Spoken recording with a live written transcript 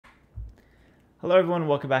Hello everyone,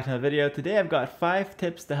 welcome back to another video. Today I've got 5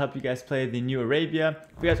 tips to help you guys play the new Arabia.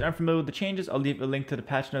 If you guys aren't familiar with the changes, I'll leave a link to the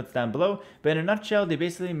patch notes down below. But in a nutshell, they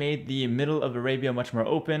basically made the middle of Arabia much more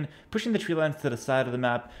open, pushing the tree lines to the side of the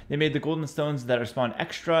map. They made the golden stones that spawn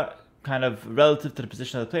extra kind of relative to the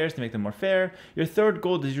position of the players to make them more fair. Your third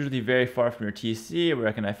gold is usually very far from your TC.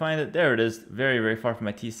 Where can I find it? There it is, very, very far from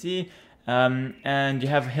my TC. And you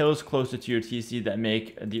have hills closer to your TC that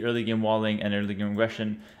make the early game walling and early game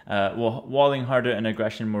aggression, walling harder and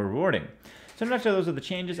aggression more rewarding. So I'm not sure those are the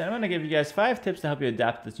changes, and I'm going to give you guys 5 tips to help you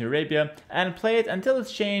adapt this new Arabia and play it until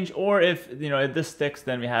it's changed, or if this sticks,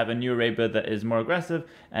 then we have a new Arabia that is more aggressive,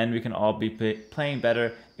 and we can all be playing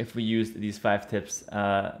better if we use these 5 tips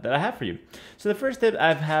that I have for you. So the first tip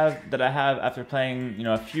that I have after playing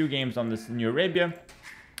a few games on this new Arabia,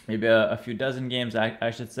 maybe a few dozen games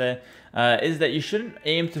I should say, is that you shouldn't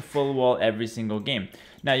aim to full wall every single game.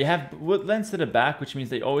 Now you have woodlands to the back, which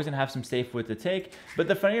means that you're always going to have some safe wood to take, but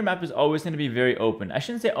the front of your map is always going to be very open. I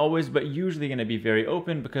shouldn't say always, but usually going to be very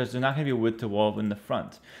open because there's not going to be wood to wall in the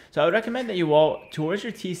front. So I would recommend that you wall towards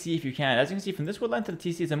your TC if you can. As you can see from this woodland to the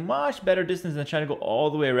TC is a much better distance than trying to go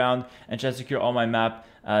all the way around and try to secure all my map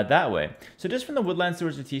that way. So just from the woodlands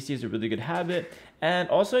towards the TC is a really good habit. And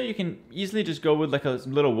also you can easily just go with like a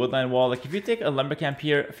little woodland wall. Like if you take a lumber camp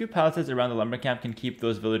here, a few palisades around the lumber camp can keep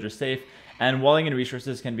those villagers safe. And walling in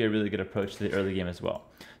resources can be a really good approach to the early game as well.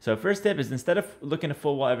 So first tip is, instead of looking to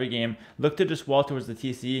full wall every game, look to just wall towards the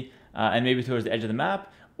TC and maybe towards the edge of the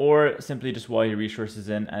map, or simply just wall your resources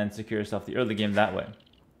in and secure yourself the early game that way.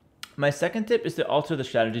 My second tip is to alter the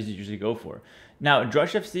strategies you usually go for. Now,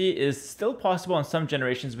 Drush FC is still possible in some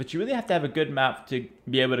generations, but you really have to have a good map to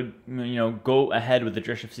be able to, go ahead with the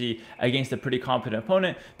Drush FC against a pretty competent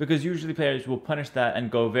opponent, because usually players will punish that and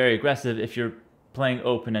go very aggressive if you're playing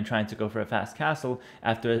open and trying to go for a fast castle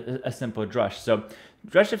after a simple Drush. So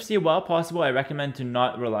Drush FC, while possible, I recommend to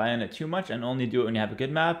not rely on it too much and only do it when you have a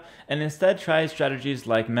good map, and instead try strategies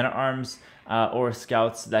like men-at-arms or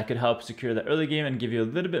scouts that could help secure the early game and give you a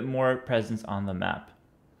little bit more presence on the map.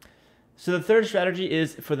 So the third strategy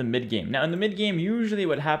is for the mid game. Now in the mid game, usually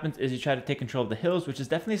what happens is you try to take control of the hills, which is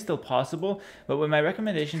definitely still possible, but what my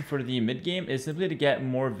recommendation for the mid game is simply to get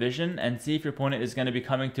more vision and see if your opponent is going to be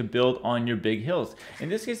coming to build on your big hills. In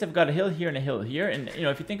this case, I've got a hill here and a hill here, and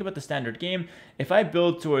if you think about the standard game, if I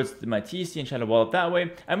build towards my TC and try to wall it that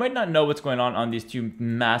way, I might not know what's going on these two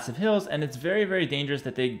massive hills, and it's very, very dangerous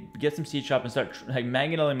that they get some siege shop and start like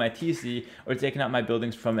mangonelling my TC or taking out my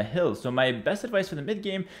buildings from a hill. So my best advice for the mid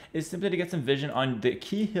game is simply to get some vision on the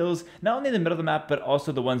key hills, not only in the middle of the map, but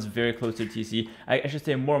also the ones very close to TC. I should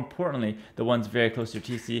say, more importantly, the ones very close to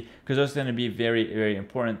TC, because those are going to be very, very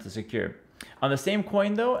important to secure. On the same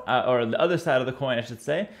coin though, or the other side of the coin I should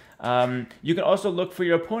say, you can also look for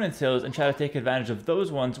your opponent's hills and try to take advantage of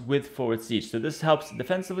those ones with forward siege. So this helps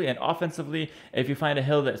defensively and offensively. If you find a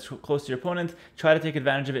hill that's close to your opponent, try to take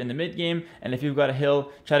advantage of it in the mid game, and if you've got a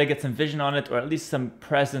hill, try to get some vision on it, or at least some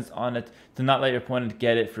presence on it, to not let your opponent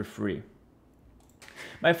get it for free.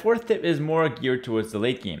 My fourth tip is more geared towards the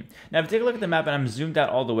late game. Now, if you take a look at the map and I'm zoomed out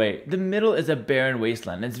all the way, the middle is a barren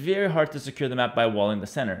wasteland. It's very hard to secure the map by walling the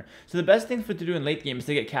center. So the best thing to do in late game is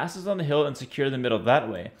to get castles on the hill and secure the middle that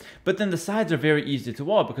way. But then the sides are very easy to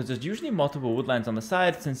wall because there's usually multiple woodlands on the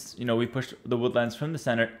side, since we pushed the woodlands from the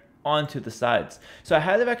center onto the sides. So I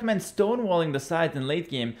highly recommend stonewalling the sides in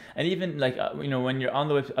late game, and even like when you're on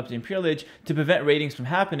the way up to Imperial Age, to prevent raidings from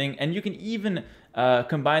happening. And you can even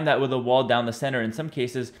combine that with a wall down the center in some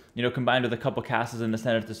cases, combined with a couple castles in the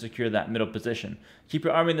center to secure that middle position. Keep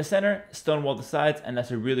your army in the center, stonewall the sides, and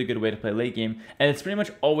that's a really good way to play late game. And it's pretty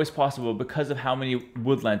much always possible because of how many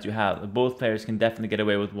woodlands you have. Both players can definitely get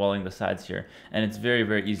away with walling the sides here, and it's very,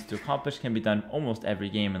 very easy to accomplish. Can be done almost every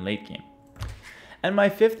game in late game. And my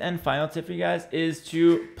fifth and final tip for you guys is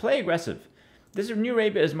to play aggressive. This new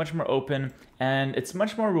Arabia is much more open, and it's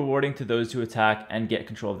much more rewarding to those who attack and get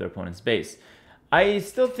control of their opponent's base. I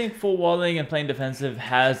still think full walling and playing defensive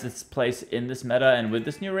has its place in this meta and with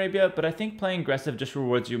this new Arabia, but I think playing aggressive just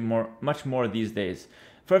rewards you much more these days.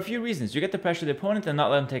 For a few reasons. You get to pressure the opponent and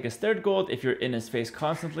not let him take his third gold if you're in his face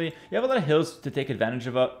constantly. You have a lot of hills to take advantage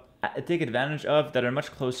of that are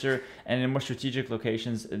much closer and in more strategic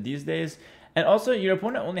locations these days. And also, your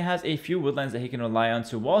opponent only has a few woodlands that he can rely on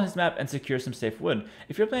to wall his map and secure some safe wood.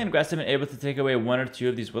 If you're playing aggressive and able to take away 1 or 2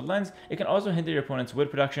 of these woodlands, it can also hinder your opponent's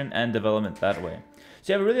wood production and development that way.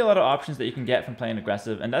 So you have really a lot of options that you can get from playing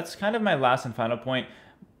aggressive, and that's kind of my last and final point.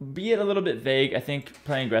 Be it a little bit vague, I think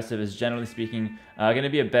playing aggressive is, generally speaking, going to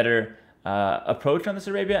be a better approach on this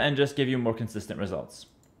Arabia and just give you more consistent results.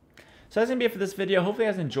 So that's gonna be it for this video. Hopefully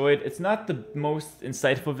you guys enjoyed. It's not the most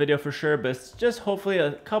insightful video for sure, but it's just hopefully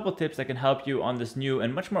a couple tips that can help you on this new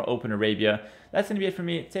and much more open Arabia. That's gonna be it for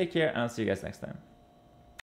me. Take care, and I'll see you guys next time.